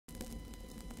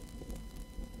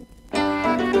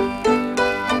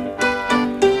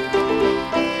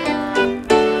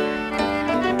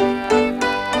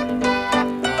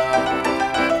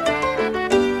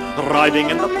riding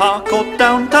in the park or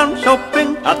downtown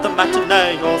shopping, at the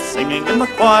matinee or singing in the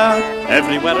choir.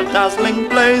 Everywhere a dazzling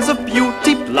blaze of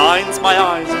beauty blinds my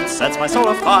eyes and sets my soul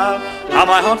afire. How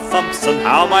my heart thumps and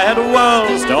how my head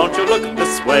whirls. Don't you look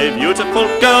this way, beautiful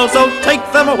girls. Oh, take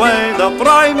them away, they'll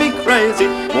drive me crazy.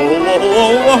 Whoa, whoa,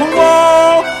 whoa, whoa,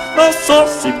 whoa. The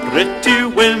saucy, pretty,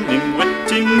 winning,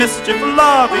 witty,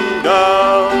 mischief-loving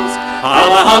girls.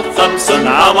 How my heart thumps and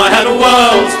how my head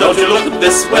whirls. Don't you look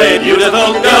this way,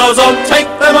 beautiful girls. Oh, take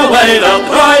them away, they'll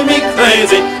drive me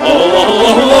crazy. Oh, oh,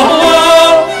 oh, oh,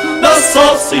 oh. The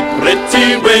saucy,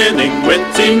 pretty, winning,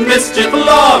 witty,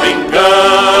 mischief-loving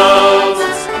girls.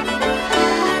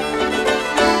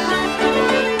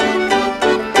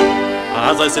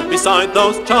 As I sit beside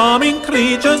those charming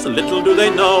creatures, little do they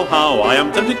know how I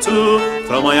am tempted to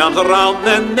throw my arms around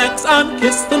their necks and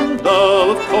kiss them,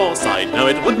 though of course I know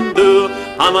it wouldn't do.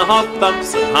 How my heart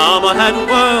thumps and how my head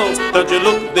whirls. Don't you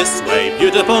look this way,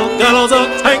 beautiful girls. Oh,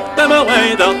 take them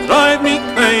away, they'll drive me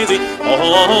crazy.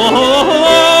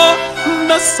 Oh,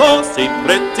 the saucy,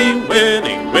 pretty,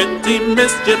 winning, witty,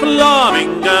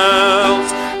 mischief-loving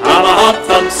girls. How my heart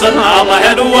thumps and how my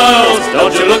head whirls.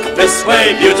 Don't you look this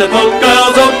way, beautiful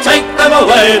girls. Oh, take them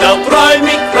away, they'll drive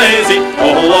me crazy.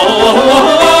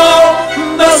 Oh,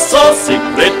 the saucy,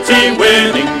 pretty,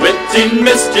 winning, witty,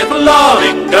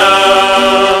 mischief-loving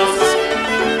girls.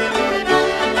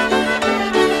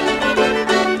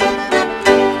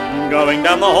 Going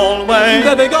down the hallway,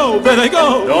 there they go, there they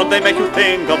go. Don't they make you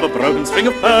think of a broken string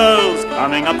of pearls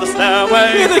coming up the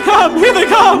stairway? Here they come, here they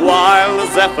come. While the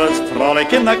zephyrs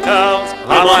frolic in their curls.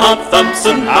 How my heart thumps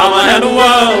and how my head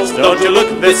whirls. Don't you look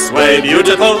this way,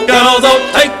 beautiful girls. Oh,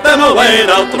 take them away,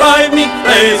 they'll drive me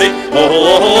crazy.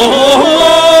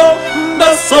 Oh,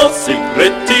 the saucy,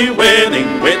 pretty,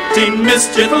 winning, witty,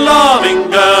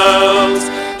 mischief-loving girls.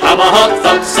 How my heart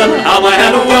thumps and how my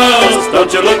head whirls.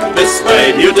 Don't you look this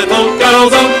way, beautiful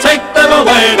girls. Oh, take them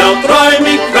away, they'll drive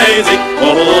me crazy.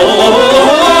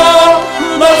 Oh,